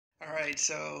right,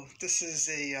 so this is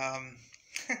a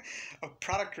a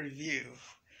product review,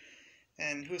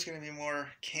 and who's going to be more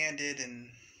candid and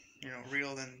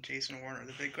real than Jason Warner,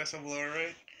 the big whistleblower,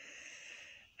 right?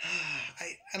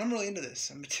 I'm really into this.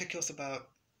 I'm meticulous about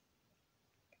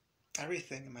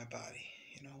everything in my body.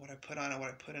 What I put on it, what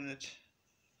I put in it.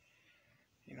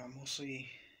 Mostly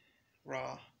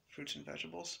raw fruits and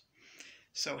vegetables.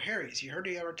 So Harry's, you heard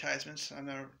the advertisements on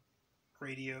the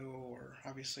radio or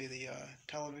obviously the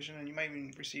television, and you might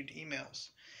even received emails.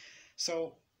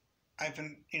 So I've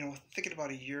been, thinking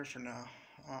about a year from now.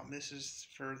 This is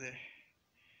for the,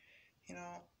 you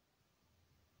know.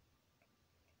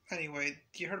 Anyway,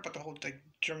 you heard about the whole like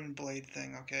German blade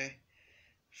thing, okay?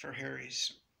 For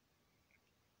Harry's.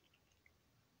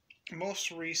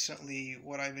 Most recently,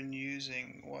 what I've been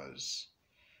using was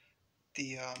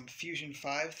the Fusion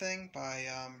 5 thing by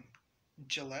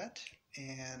Gillette,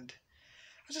 and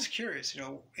I was just curious,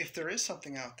 if there is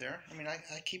something out there. I mean,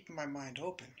 I keep my mind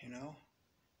open.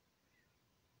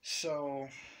 So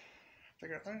I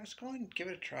figured, let's go and give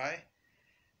it a try.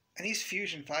 And these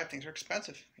Fusion 5 things are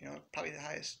expensive. Probably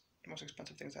the most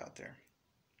expensive things out there.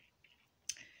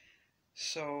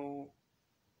 So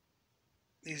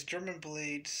these German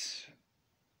blades,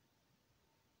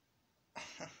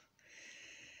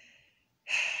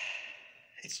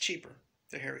 it's cheaper.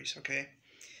 They're Harry's, okay?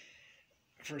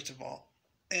 First of all.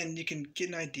 And you can get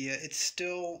an idea. It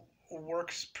still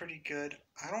works pretty good.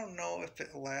 I don't know if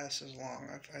it lasts as long.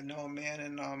 I know a man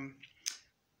in not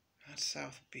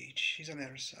South Beach. He's on the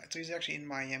other side. So he's actually in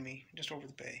Miami, just over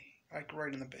the bay, like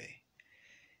right in the bay.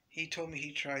 He told me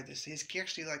he tried this. He's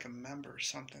actually like a member or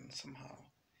something somehow.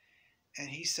 And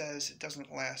he says it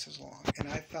doesn't last as long. And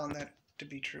I found that to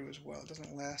be true as well. It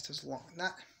doesn't last as long.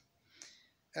 Not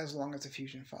as long as the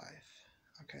Fusion 5.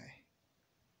 Okay.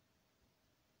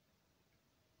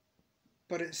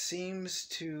 But it seems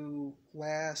to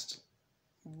last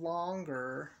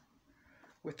longer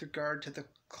with regard to the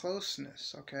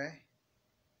closeness, okay?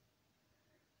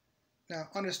 Now,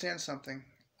 understand something.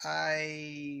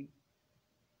 I'm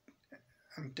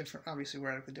different, obviously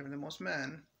radically different than most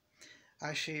men.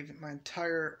 I shave my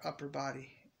entire upper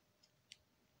body.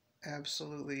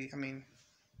 Absolutely, I mean,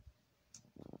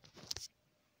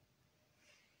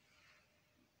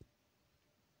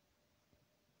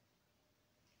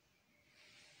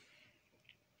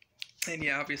 and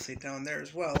yeah, obviously down there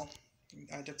as well.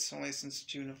 I did this only since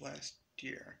June of last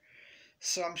year.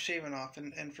 So I'm shaving off,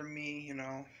 and for me,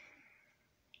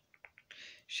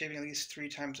 shaving at least 3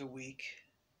 times a week.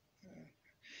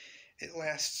 It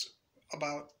lasts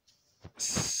about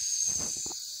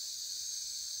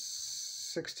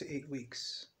 6 to 8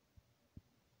 weeks.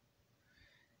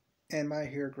 And my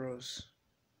hair grows.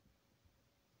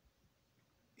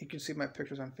 You can see my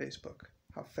pictures on Facebook,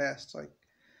 how fast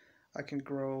I can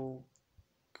grow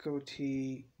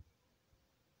goatee,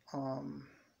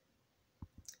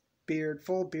 beard,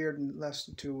 full beard in less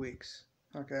than 2 weeks.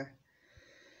 Okay.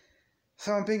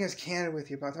 So I'm being as candid with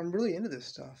you about it. I'm really into this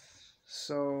stuff.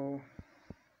 So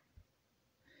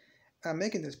I'm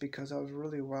making this because I was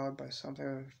really wowed by something. I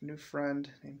have a new friend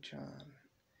named John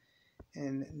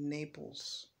in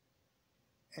Naples,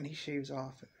 and he shaves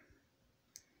often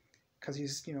because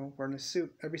he's, wearing a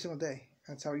suit every single day.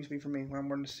 That's how it used to be for me when I'm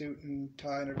wearing a suit and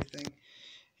tie and everything.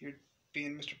 You're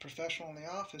being Mr. Professional in the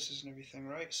offices and everything,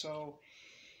 right? So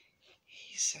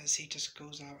he says he just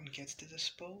goes out and gets the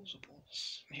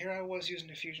disposables. And here I was using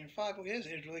the Fusion 5. It is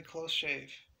a really close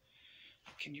shave.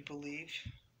 Can you believe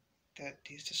that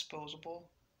these disposable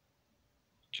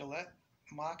Gillette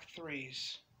Mach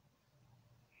 3s,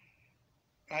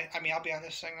 I mean, I'll be on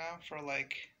this thing now for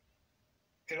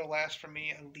it'll last for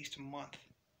me at least a month.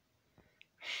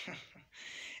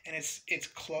 And it's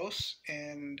close.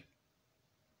 And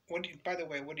by the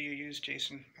way, what do you use,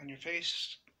 Jason, on your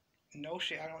face? No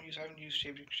shave. I haven't used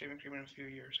shaving cream in a few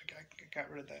years. I got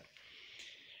rid of that.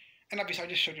 And obviously, I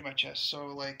just showed you my chest,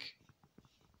 so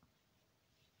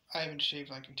I haven't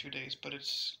shaved in 2 days, but you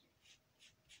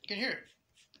can hear it.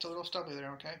 It's a little stubby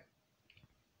there, okay?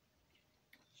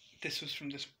 This was from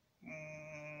this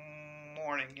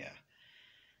morning, yeah.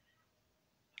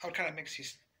 I would kind of mix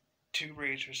these 2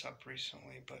 razors up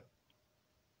recently, but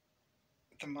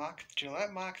the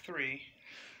Gillette Mach 3,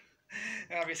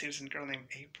 and obviously there's a girl named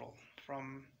April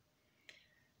from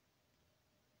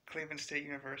Cleveland State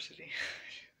University.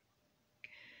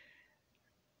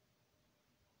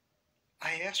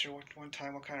 I asked her one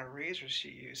time what kind of razors she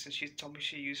used, and she told me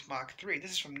she used Mach 3.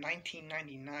 This is from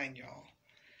 1999, y'all.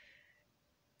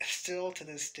 Still to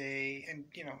this day, and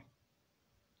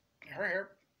her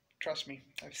hair, trust me,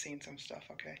 I've seen some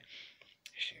stuff, okay?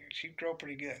 She'd grow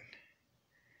pretty good.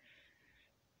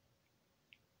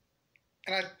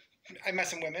 And I met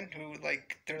some women who,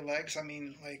 like, their legs, I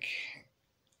mean, like,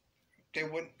 they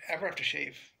wouldn't ever have to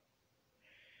shave.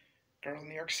 Girl in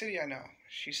New York City, I know.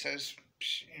 She says,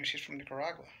 she's from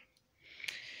Nicaragua.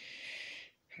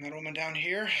 Another woman down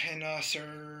here in Sarasota,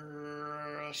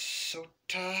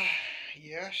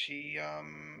 yeah, she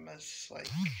is like,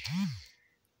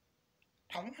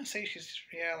 I want to say she's,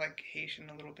 yeah, like Haitian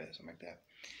a little bit, something like that.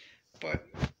 But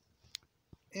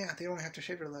yeah, they don't have to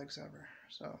shave their legs ever.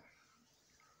 So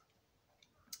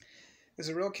it's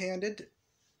a real candid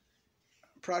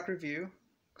product review.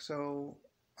 So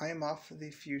I am off the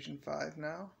Fusion 5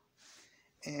 now,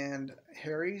 and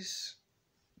Harry's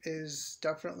is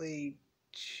definitely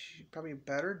probably a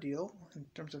better deal in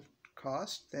terms of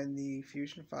cost than the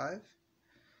Fusion 5.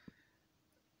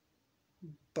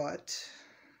 But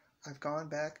I've gone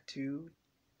back to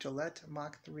Gillette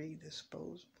Mach 3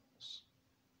 disposables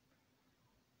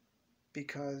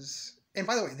because, and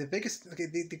by the way, the biggest, okay,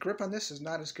 the grip on this is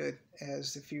not as good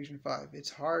as the Fusion 5.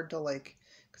 It's hard to, like,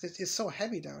 because it's so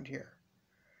heavy down here,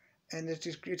 and it's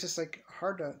just like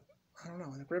hard to, I don't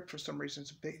know, the grip for some reason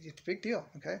it's a big deal.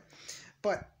 Okay,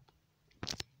 but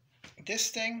this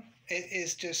thing, it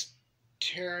is just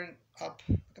tearing up.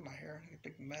 Look at my hair, a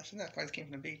big mess. And that's why it came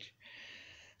from the beach.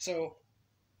 So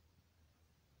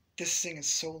this thing is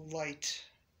so light.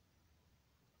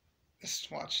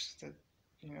 Just watch the,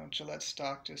 Gillette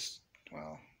stock just,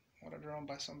 well, what, they're owned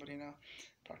by somebody now.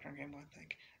 Procter & Gamble, I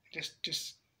think.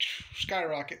 Just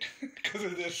skyrocket because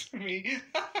of this. Me.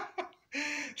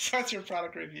 So that's your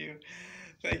product review.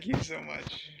 Thank you so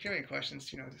much. If you have any questions,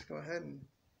 just go ahead and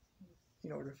you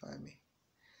know where to find me.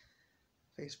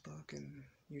 Facebook and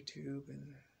YouTube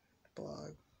and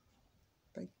blog.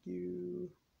 Thank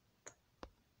you.